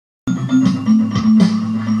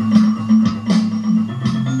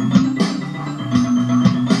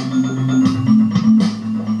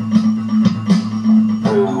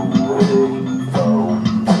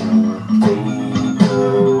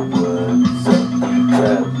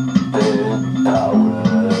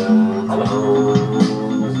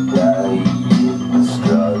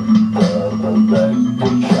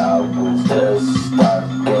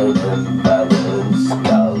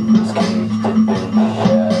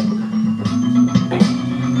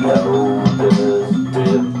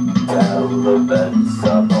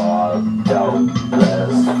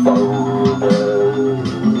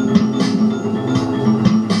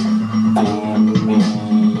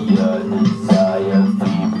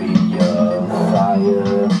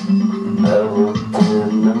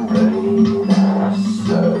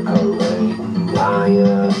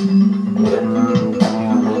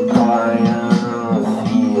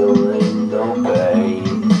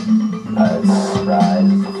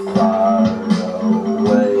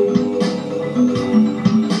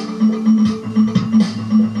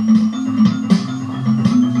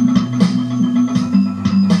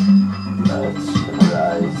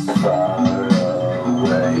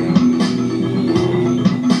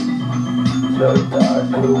no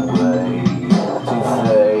darker way to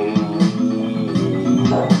fade.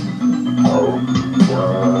 Oh,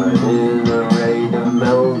 God, in the rain of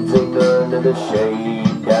melting under the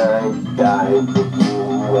shade, I died for you,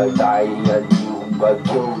 I died on you, I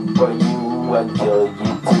killed for you, I killed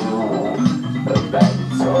you too.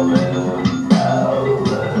 That's all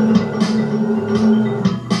imbalance.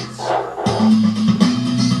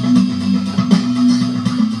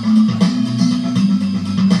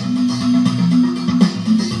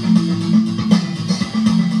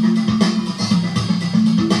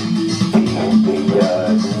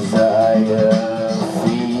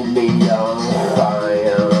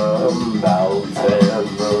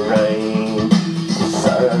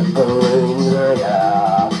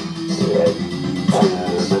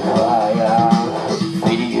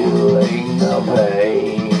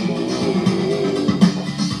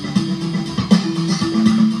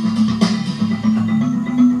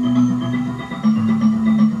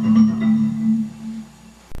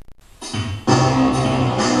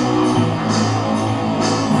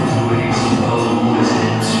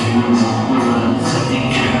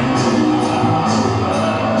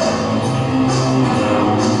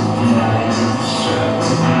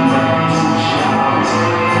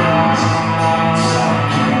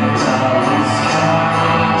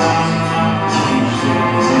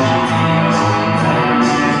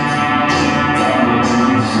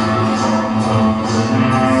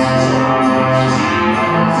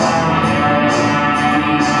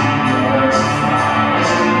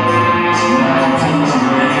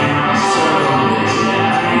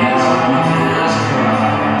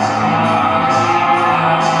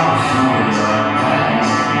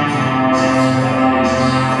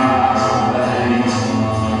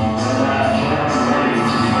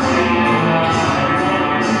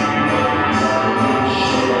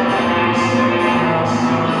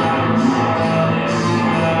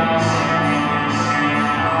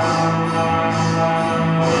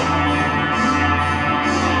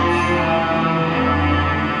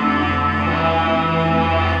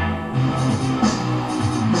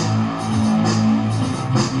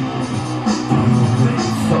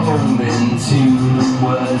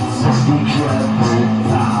 Decrepit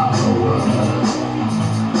power,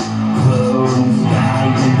 clothes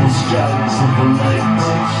dyed in the strokes of the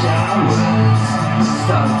nightmare showers,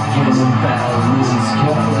 stuck in the balance,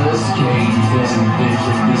 colors caged and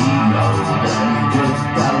vision beholden.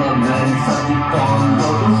 Developments of deformed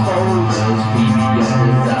those folders,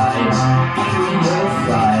 PBS eye, ethereal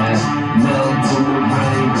fire, melt in the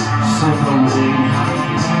rain, simmering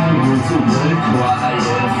into the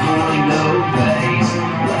quiet, feeling no pain.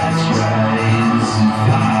 Let's rise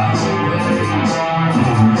far away,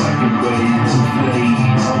 working way to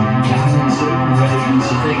fade. Kind of the rain,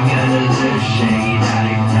 nothing out of the shade. I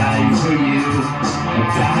died for you, I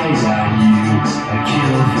died on you, I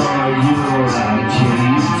killed for you, I'll kill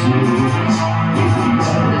you too. Baby,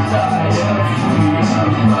 I am free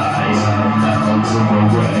of fire, melting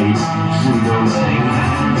away, shooting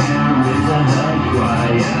with a hug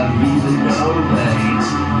cry, I'm feeling no pain.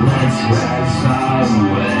 Let's rise far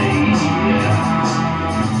away.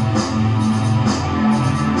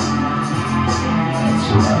 Let's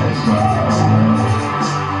rise far away.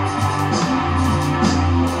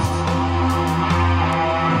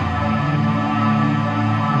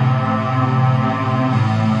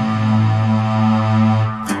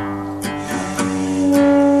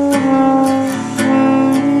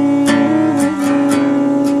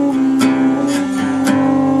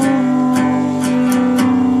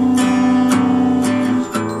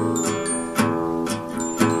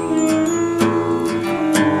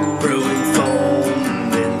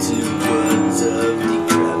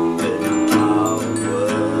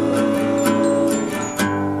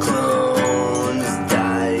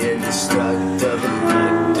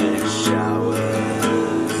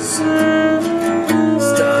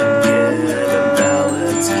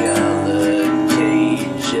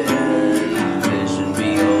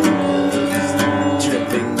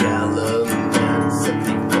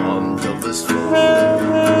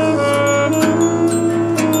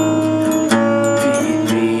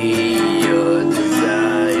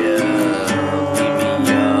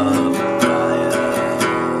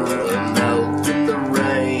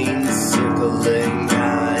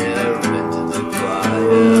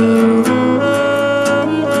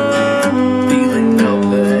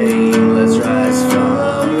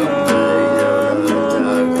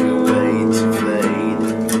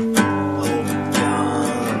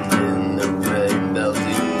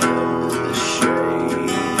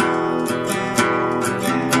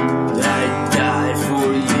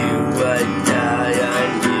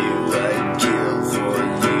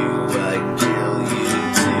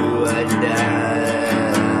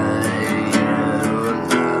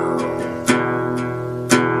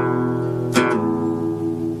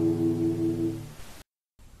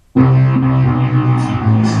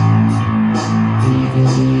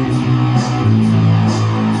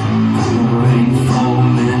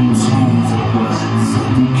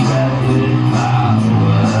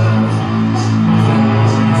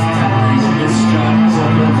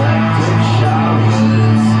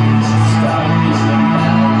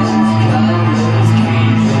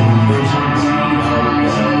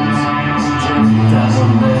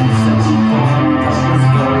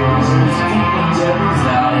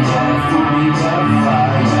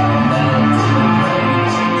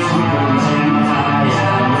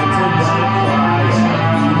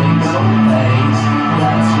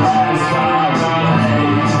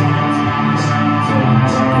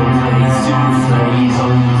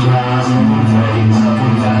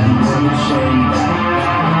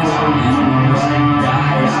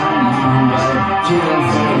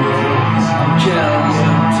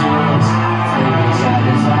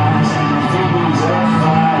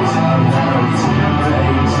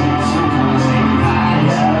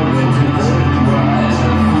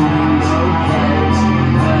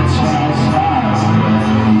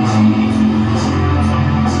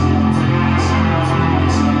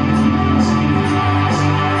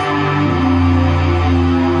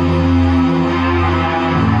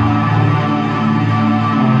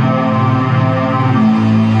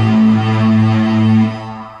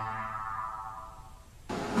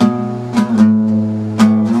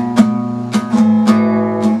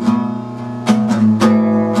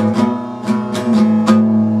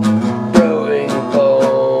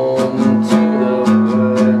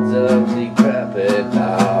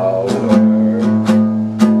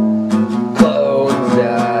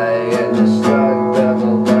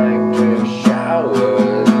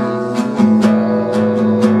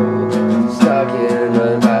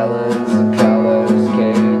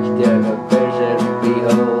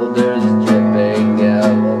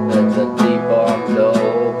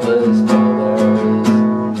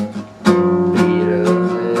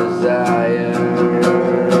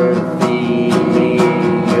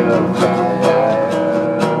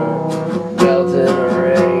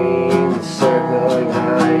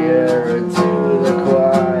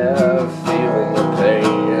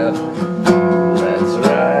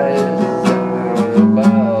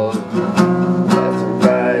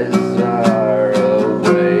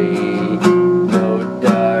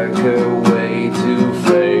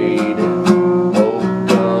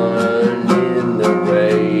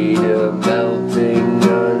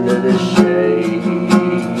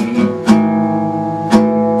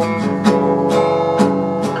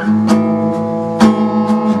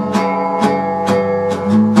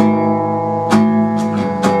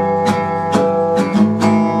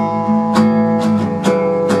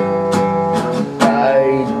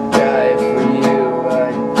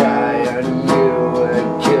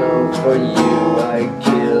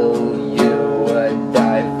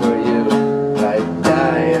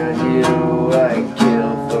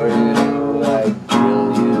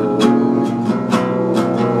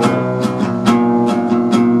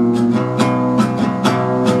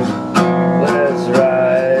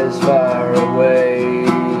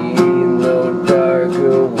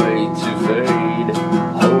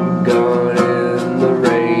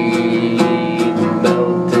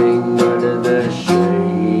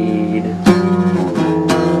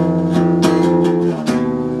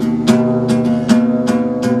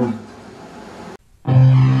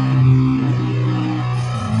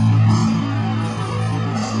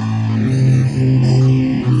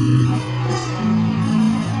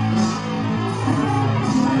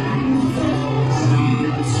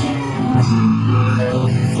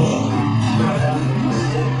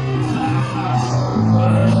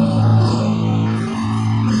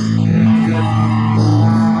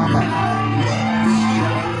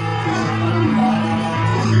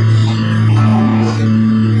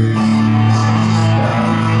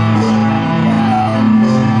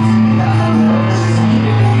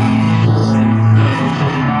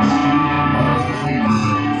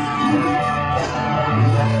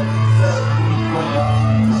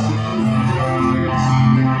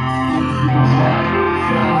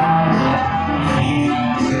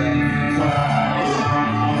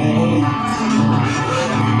 hate